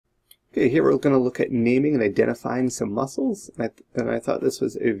Okay, here we're going to look at naming and identifying some muscles, and I thought this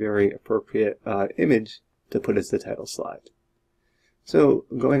was a very appropriate image to put as the title slide. So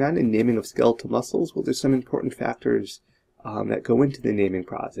going on in naming of skeletal muscles, well, there's some important factors that go into the naming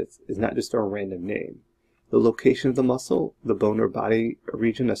process. It's not just a random name. The location of the muscle, the bone or body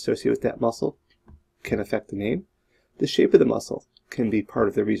region associated with that muscle can affect the name. The shape of the muscle can be part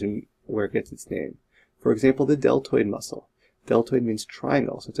of the reason where it gets its name. For example, the deltoid muscle. Deltoid means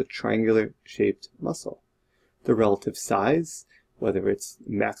triangle, so it's a triangular shaped muscle. The relative size, whether it's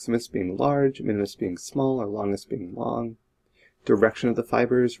maximus being large, minimus being small, or longus being long. Direction of the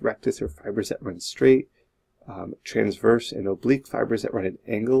fibers, rectus or fibers that run straight, transverse and oblique fibers that run at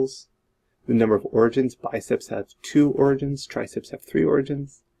angles. The number of origins, biceps have 2 origins, triceps have 3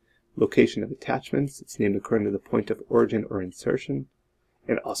 origins. Location of attachments, it's named according to the point of origin or insertion.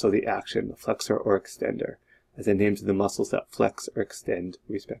 And also the action, the flexor or extender, as the names of the muscles that flex or extend,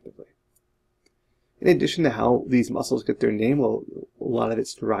 respectively. In addition to how these muscles get their name, well, a lot of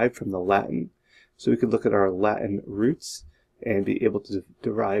it's derived from the Latin. So we could look at our Latin roots and be able to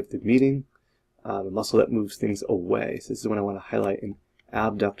derive the meaning, the muscle that moves things away. So this is what I want to highlight, an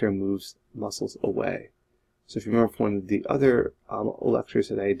abductor moves muscles away. So if you remember from one of the other lectures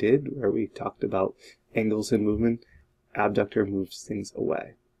that I did, where we talked about angles and movement, abductor moves things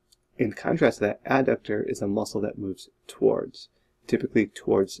away. In contrast to that, adductor is a muscle that moves towards, typically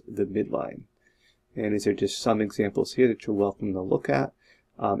towards the midline. And these are just some examples here that you're welcome to look at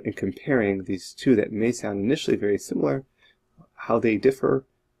in comparing these two that may sound initially very similar, how they differ,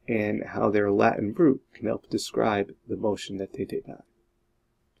 and how their Latin root can help describe the motion that they did not.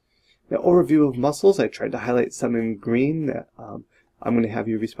 Now, overview of muscles, I tried to highlight some in green that I'm going to have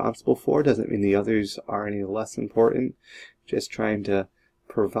you responsible for. Doesn't mean the others are any less important. Just trying to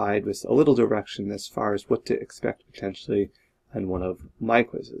provide with a little direction as far as what to expect potentially on one of my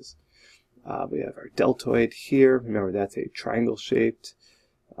quizzes. We have our deltoid here. Remember, that's a triangle shaped.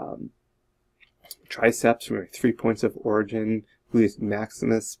 Triceps, remember, 3 points of origin. Gluteus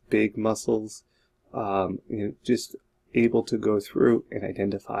maximus, big muscles. Just able to go through and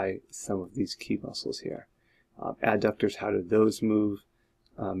identify some of these key muscles here. Adductors, how do those move?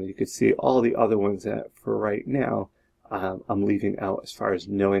 And you can see all the other ones that for right now I'm leaving out as far as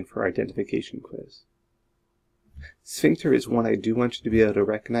knowing for identification quiz. Sphincter is one I do want you to be able to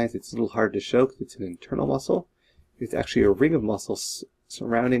recognize. It's a little hard to show because it's an internal muscle. It's actually a ring of muscles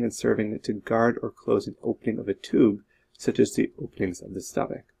surrounding and serving it to guard or close an opening of a tube, such as the openings of the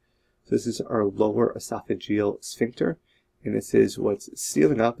stomach. So this is our lower esophageal sphincter, and this is what's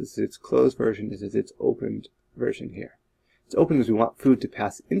sealing up. This is its closed version. This is its opened version here. It's open because we want food to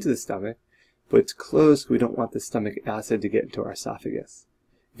pass into the stomach, but it's closed because we don't want the stomach acid to get into our esophagus.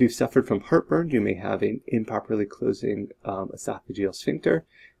 If you've suffered from heartburn, you may have an improperly closing esophageal sphincter,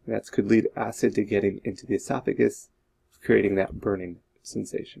 and that could lead acid to getting into the esophagus, creating that burning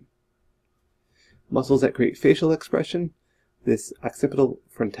sensation. Muscles that create facial expression. This occipital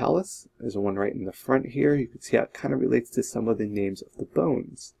frontalis is the one right in the front here. You can see how it kind of relates to some of the names of the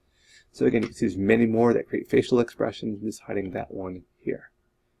bones. So again, you can see there's many more that create facial expressions. I'm just hiding that one here.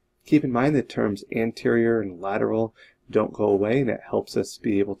 Keep in mind the terms anterior and lateral don't go away, and it helps us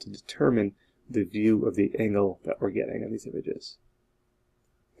be able to determine the view of the angle that we're getting in these images.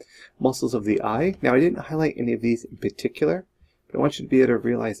 Muscles of the eye. Now, I didn't highlight any of these in particular, but I want you to be able to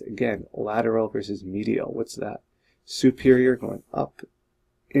realize, again, lateral versus medial. What's that? Superior going up,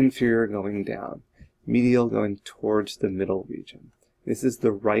 inferior going down, medial going towards the middle region. This is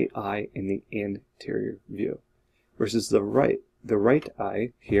the right eye in the anterior view versus the right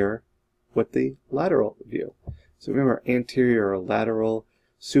eye here with the lateral view. So remember, anterior or lateral,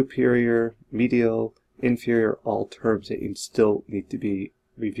 superior, medial, inferior, all terms that you still need to be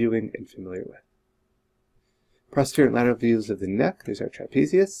reviewing and familiar with. Posterior and lateral views of the neck. There's our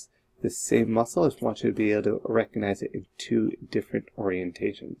trapezius. The same muscle. I just want you to be able to recognize it in 2 different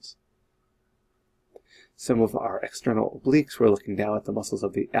orientations. Some of our external obliques, we're looking now at the muscles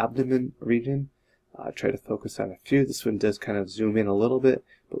of the abdomen region. Try to focus on a few. This one does kind of zoom in a little bit,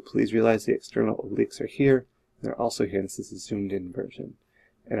 but please realize the external obliques are here. They're also here, and this is a zoomed in version.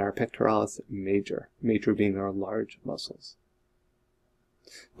 And our pectoralis major, major being our large muscles.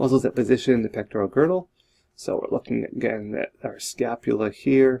 Muscles that position the pectoral girdle. So we're looking again at our scapula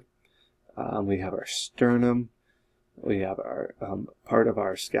here. We have our sternum. We have our part of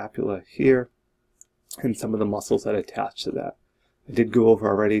our scapula here, and some of the muscles that attach to that. I did go over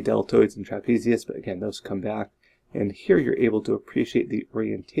already deltoids and trapezius, but again, those come back. And here you're able to appreciate the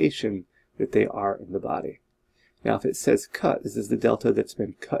orientation that they are in the body. Now, if it says cut, this is the deltoid that's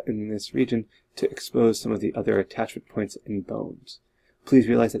been cut in this region to expose some of the other attachment points and bones. please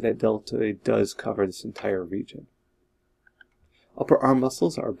realize that that deltoid does cover this entire region. Upper arm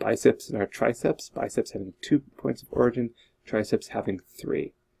muscles are biceps and our triceps, biceps having 2 points of origin, triceps having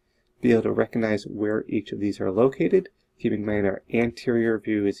 3. Be able to recognize where each of these are located, keeping in mind our anterior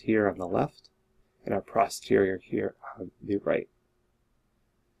view is here on the left, and our posterior here on the right.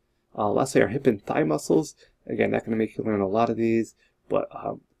 Lastly, our hip and thigh muscles, again, not going to make you learn a lot of these, but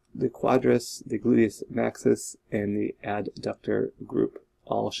the quadris, the gluteus maximus, and the adductor group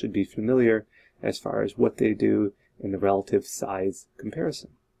all should be familiar as far as what they do in the relative size comparison.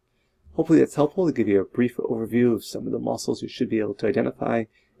 Hopefully that's helpful to give you a brief overview of some of the muscles you should be able to identify,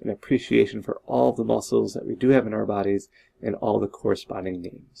 and appreciation for all of the muscles that we do have in our bodies and all the corresponding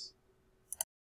names.